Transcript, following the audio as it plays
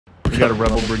We got a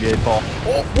rebel brigade, Paul.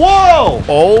 Oh, whoa!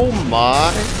 Oh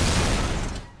my.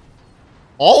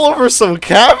 All over some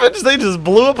cabbage? They just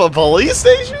blew up a police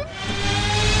station?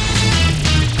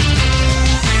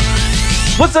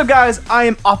 What's up, guys? I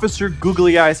am Officer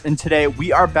Googly Eyes, and today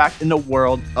we are back in the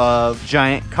world of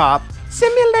Giant Cop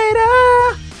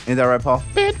Simulator. Is that right, Paul?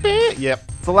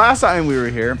 Yep. So last time we were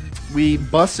here, we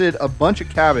busted a bunch of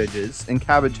cabbages and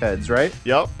cabbage heads, right?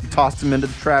 Yep. We tossed them into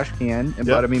the trash can, and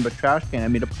what I mean by trash can, I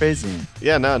mean a prison.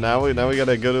 Yeah, now we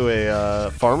gotta go to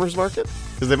a farmer's market?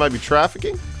 Because they might be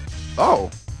trafficking? Oh,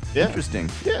 yeah. Interesting.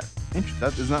 Yeah.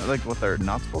 That is not like what they're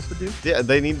not supposed to do? Yeah,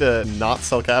 they need to not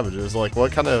sell cabbages. Like,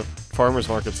 what kind of farmer's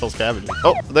market sells cabbages?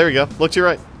 Oh, there you go. Look to your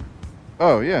right.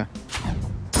 Oh, yeah.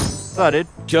 Thought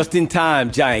Just in time,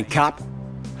 Giant Cop.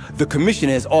 The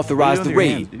commissioner has authorized the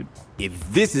raid. Hands,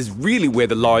 If this is really where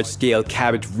the large-scale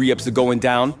cabbage re-ups are going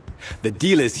down, the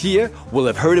dealers here will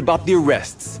have heard about the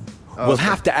arrests. We'll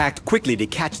have to act quickly to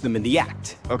catch them in the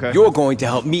act. Okay. You're going to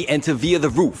help me enter via the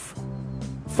roof.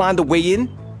 Find a way in,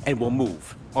 and we'll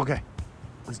move. Okay.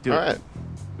 Let's do it. All right.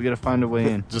 We gotta find a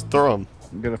way in. Just throw them.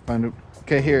 We gotta find a...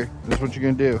 Okay, here. That's what you're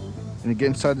gonna do. And get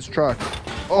inside this truck.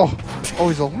 Oh,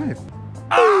 he's alive.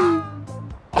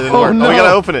 It didn't work. No. Oh, we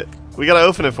gotta open it. We gotta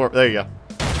open it for him. There you go.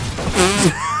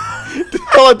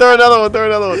 Hold on, throw another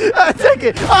one. Take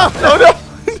it. Oh no.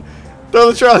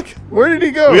 Throw the truck. Where did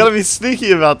he go? We gotta be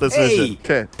sneaky about this Hey, mission.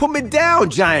 Okay. put me down,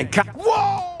 Giant Cop.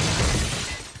 Whoa!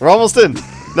 We're almost in.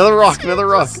 Another rock.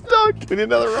 Stuck. We need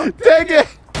another rock. Take it.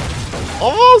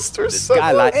 Almost. We're so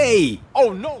Guy close. like, hey,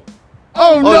 oh no.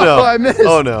 Oh, Oh no, no. I missed.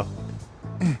 Oh no.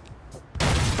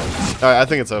 Alright, I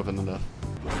think it's open enough.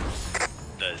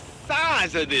 The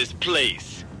size of this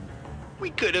place. We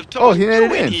could have told he you made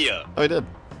it in. here. Oh, he did.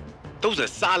 Those are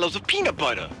silos of peanut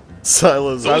butter.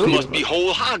 Silos. Those must be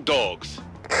whole hot dogs.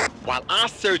 While I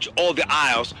search all the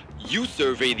aisles, you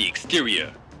survey the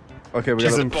exterior. Okay, we She's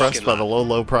gotta... impressed by the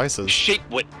low prices. Shape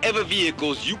whatever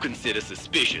vehicles you consider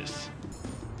suspicious.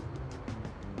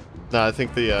 No, I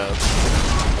think the,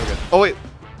 Okay. Oh, wait.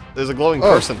 There's a glowing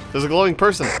person.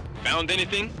 Found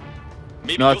anything?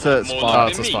 Maybe No, you'll it's a have more spy. luck Oh, than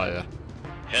it's a me. spy, yeah.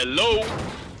 Hello?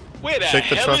 Where the Shake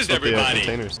the hell trucks is with the everybody?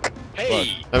 containers.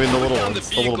 Hey, I mean, the put little down ones,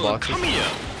 the vehicle little and boxes. Come here.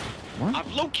 What?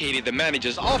 I've located the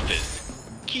manager's office.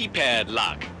 Keypad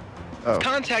lock. Oh.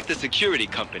 Contact the security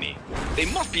company. They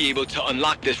must be able to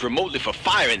unlock this remotely for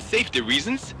fire and safety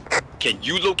reasons. Can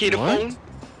you locate a What? phone?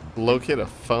 Locate a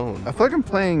phone. I feel like I'm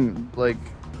playing, like,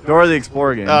 Dora the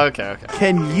Explorer game. Oh, okay.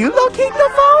 Can you locate the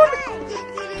phone?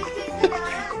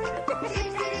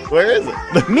 Where is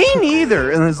it? Me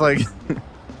neither. And it's like...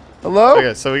 Hello?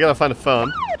 Okay, so we gotta find a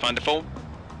phone. Find the phone?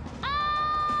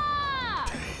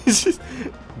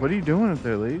 What are you doing up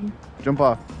there, lady? Jump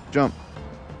off. Jump.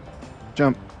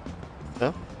 No?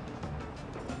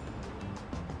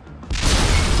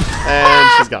 And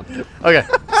she's gone. Okay,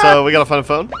 so we gotta find a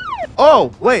phone.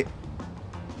 Oh, wait.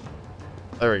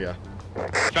 There we go.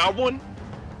 Found one?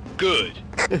 Good.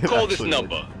 Call this Actually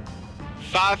number.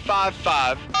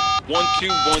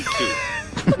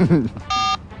 555-1212.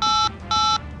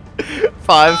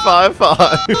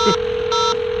 555.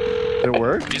 Did it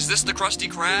work? Is this the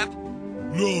Krusty Krab?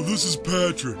 No, this is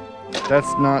Patrick.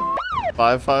 That's not...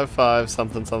 555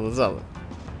 something.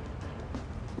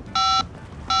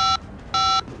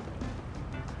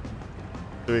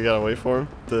 Do we gotta wait for him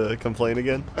to complain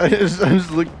again? I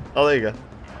just look... Oh, there you go.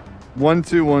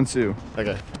 1212.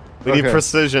 Okay. We need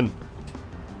precision.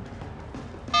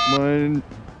 1,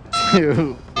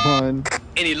 2, 1.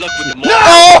 Any luck with the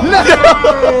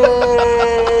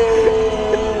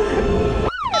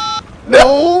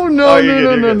No, no,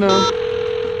 you're no.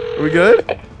 good. Are we good?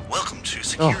 Welcome to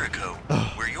Securico,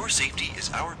 where your safety is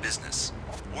our business,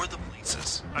 or the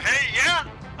police's. Hey, yeah,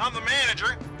 I'm the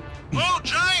manager. Oh,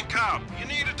 Giant Cop, you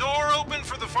need a door open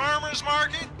for the farmer's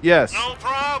market? Yes. No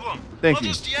problem. Thank I'll you.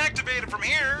 just deactivate it from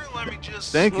here. Let me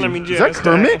just... Thank you. Let me Is that just,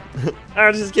 Kermit?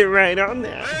 I'll just get right on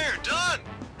that. There, done.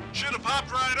 Should have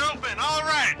popped right open. All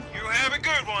right, you have a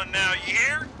good one now, you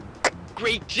hear?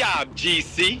 Great job,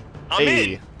 GC. I'm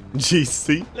Hey, in.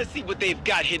 GC. Let's see what they've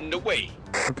got hidden away.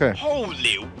 Okay.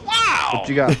 Holy wow! What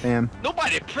you got, fam?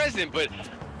 Nobody present, but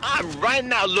I'm right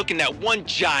now looking at one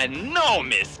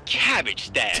ginormous cabbage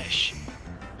stash.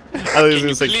 I was Can gonna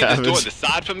you say clear this door to cabbage. the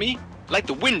side for me? Like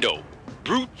the window.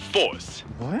 Brute force.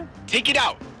 What? Take it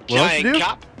out, What else to Giant do?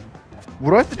 Cop. What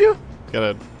do I have to do?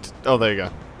 Gotta. Oh, there you go.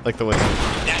 Like the window.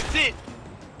 That's it.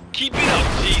 Keep it up,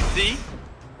 GC.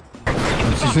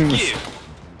 It's This about is- give.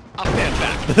 I'll stand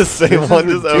back. The same This is one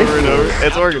just over and over. I It's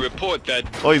have to working. report that,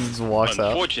 Oh, he just walks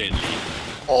out. unfortunately,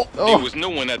 Oh, there was no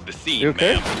one at the scene, You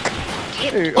okay? ma'am.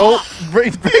 Hey, oh,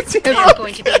 break There's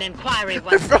going to be an inquiry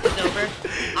once this is over.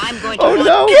 I'm going to want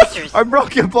no! answers. I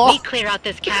broke your ball. We clear out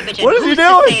this cabbage and What is he who's to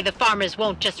doing? say the farmers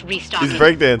won't just restock He's it.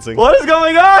 breakdancing. What is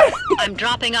going on? I'm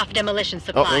dropping off demolition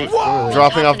supplies. Whoa. We'll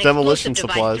Dropping toss off an demolition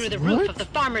explosive supplies. device through the roof What? of the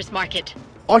farmers market.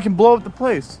 Oh, I can blow up the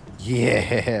place.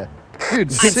 Yeah. Dude,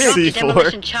 I sick. dropped a C4.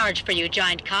 demolition charge for you,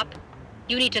 giant cop.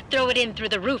 You need to throw it in through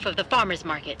the roof of the farmers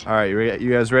market. All right,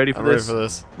 you guys ready for I'm this? ready for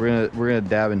this. We're gonna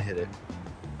dab and hit it.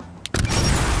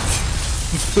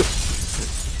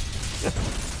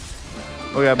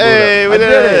 Okay, I blew Hey, it up. we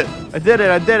did it. I did it.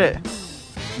 I did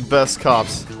it. Best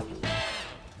cops.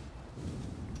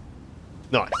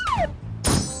 Nice.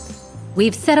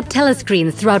 We've set up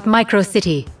telescreens throughout Micro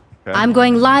City. Okay. I'm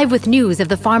going live with news of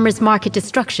the farmers market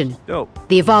destruction. Dope.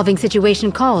 The evolving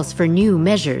situation calls for new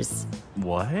measures.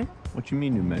 What? What you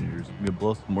mean new measures? We gonna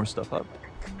blow some more stuff up?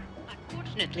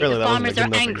 Unfortunately, Really, the that wasn't a farmers good are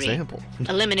enough angry. example.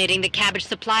 Eliminating the cabbage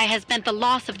supply has meant the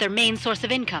loss of their main source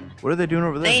of income. What are they doing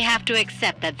over there? They have to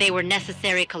accept that they were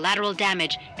necessary collateral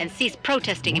damage and cease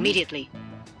protesting immediately.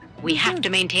 We have to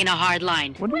maintain a hard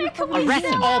line. What are you Arrest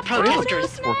all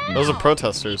protesters. Those are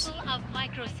protesters. Of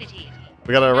Micro City.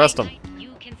 We gotta arrest them.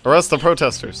 Arrest the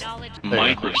protesters.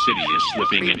 Micro City is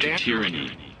slipping into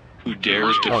tyranny. Who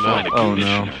dares defy the Oh no.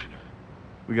 commissioner?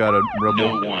 We got a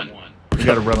rebel. No one. We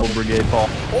got a rebel brigade, Paul.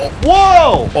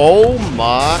 Whoa! Oh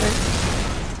my.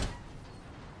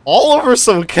 All over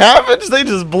some cabbage? They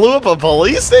just blew up a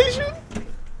police station?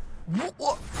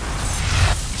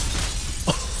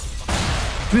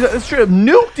 Dude, that straight up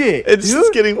nuked it. It's dude.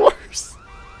 just getting worse.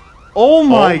 Oh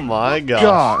my, gosh.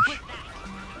 gosh.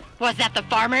 Was that the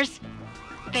farmers?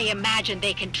 They imagine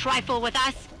they can trifle with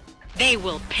us? They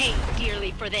will pay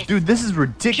dearly for this. Dude, this is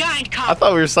ridiculous. Giant cop. I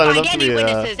thought we were signing Find up to any be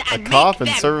witnesses a and cop make and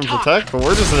them serve and talk. protect, but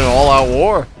we're just in an all-out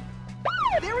war.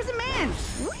 There was a man.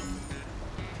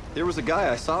 There was a guy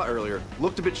I saw earlier.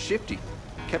 Looked a bit shifty.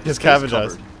 Kept His his face cabbage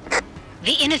eyes. covered.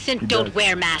 The innocent don't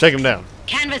wear masks. Take him down.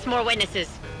 Canvass more witnesses.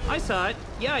 I saw it.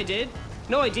 Yeah, I did.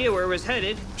 No idea where it was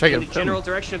headed. Check In it. the general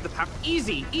direction of the power.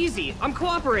 Easy, easy. I'm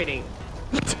cooperating.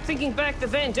 Thinking back, the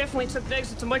van definitely took the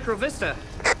exit to Micro Vista.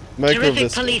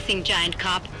 Terrific policing, giant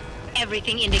cop.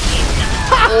 Everything indicates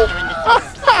that the are in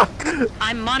the suburbs.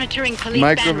 I'm monitoring police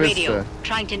Micro band radio, Vista.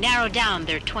 trying to narrow down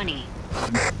their 20.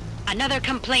 Another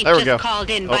complaint There we just go. called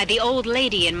in by the old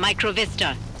lady in Micro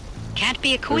Vista. Can't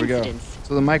be a There we go. coincidence.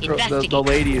 So the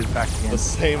lady is back again. The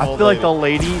same I old feel like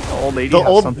lady. the old lady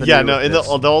has something to yeah, do no, with and this.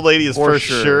 the old lady is for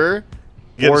sure.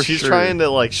 Yeah, For she's sure. trying to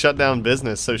like shut down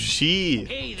business so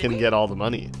she can get all the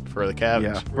money for the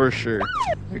cabbage. Yeah, for sure.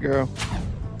 There you go.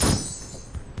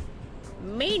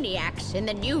 Maniacs in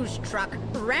the news truck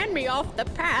ran me off the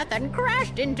path and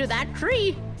crashed into that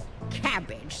tree.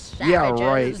 Cabbage savages. Yeah,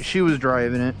 right. She was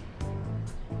driving it.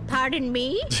 Pardon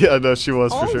me? Yeah, no, she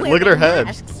was for All sure. Look at her wearing head.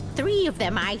 masks. 3 of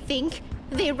them, I think.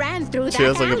 They ran through She that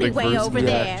has, like, a big alleyway bruise. over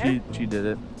Yeah, there. she did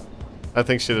it. I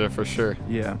think she did it for sure.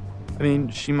 Yeah. I mean,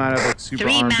 she might have like super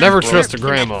 3 armed. masked Never clerks trust a in that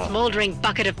grandma. smoldering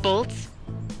bucket of bolts.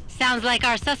 Sounds like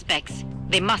our suspects.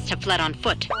 They must have fled on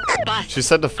foot. Bust. She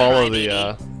said to follow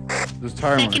the This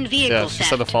tire Second vehicle yeah, she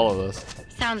said to theft. follow this.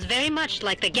 Sounds very much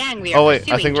like the gang we are Oh wait,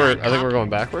 I pursuing, think we're giant cop. going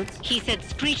backwards. He said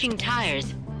screeching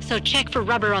tires, so check for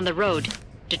rubber on the road.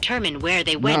 Determine where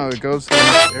they went. No, it goes to the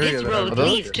next area. This that I road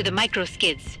was- leads to the micro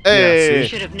skids. Hey! You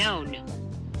should have known.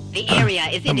 The area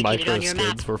is The indicated on your micro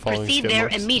map. skids were following Proceed skid there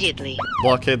marks. immediately.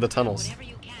 Blockade the tunnels.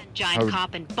 Giant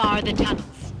cop and bar the tunnels.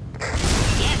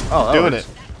 Yes. Oh, that Doing works.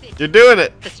 it. You're doing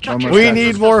it. The structure mustache. We is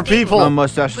need so more stable. people. My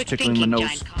mustache is Quick tickling my thinking, nose.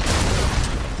 giant cop.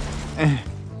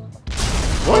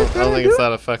 What? I don't think it's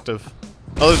that effective.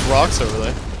 Oh, there's rocks over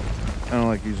there. I don't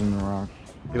like using the rock.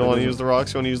 You don't want to use the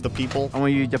rocks. You want to use the people. I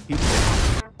want to use the people.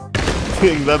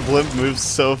 That blimp moves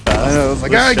so fast. I know. It's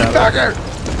like, With ah, get shadow. back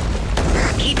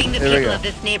here. Keeping the There we people go. of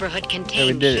this neighborhood we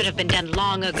contained did it. should have been done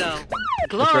long ago. right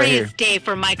Glorious here. day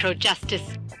for micro justice.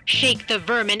 Shake the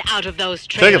vermin out of those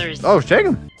Shake 'em. trailers. Oh, shake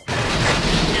him.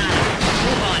 Now,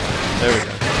 move on. There we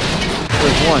go.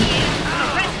 There's one.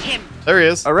 Arrest him. There he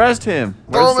is. Arrest him.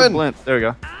 Throw Where's him the in. blimp? There we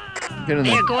go. Get in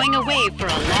there. They're going away for a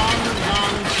long,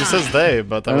 long time. She says they,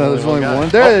 but I know, there's only guy. one.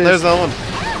 There Oh, it is. there's no one.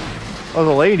 Oh,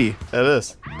 the lady. It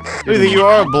is. Who do you think you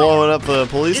are blowing up the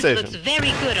police This station? looks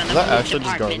very good on the Is that police actually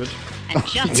just department. garbage? And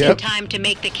just Yep. in time to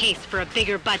make the case for a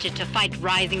bigger budget to fight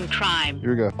rising crime.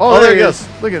 Here we go. Oh, Oh, there there he he goes. is.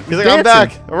 Look at He's like, I'm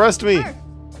back. Arrest me.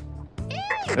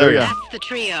 There we go. That's the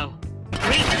trio.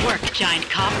 Great work, Giant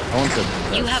Cop. I want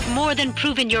to. You have more than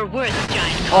proven your worth,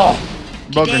 Giant Cop. Oh,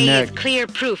 broke her Today neck. is clear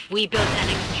proof we built an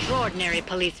extraordinary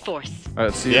police force. All right,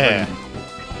 let's see. Yeah. If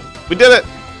I We did it.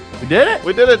 can... We did it.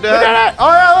 We did it, We did Dad. it. All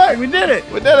right, look, we did it.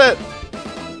 We did it.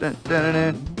 Dun, dun, dun,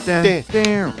 dun, dun,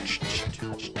 dun.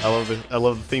 I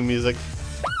love the theme music.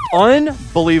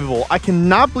 Unbelievable. I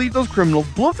cannot believe those criminals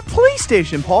blew up the police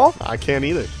station, Paul. I can't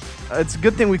either. It's a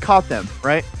good thing we caught them,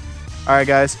 right? All right,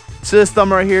 guys. So this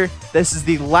thumb right here, this is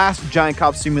the last Giant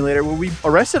Cop Simulator where we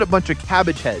arrested a bunch of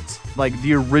cabbage heads, like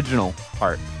the original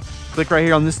part. Click right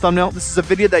here on this thumbnail. This is a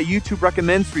video that YouTube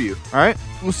recommends for you, all right?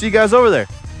 We'll see you guys over there.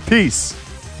 Peace.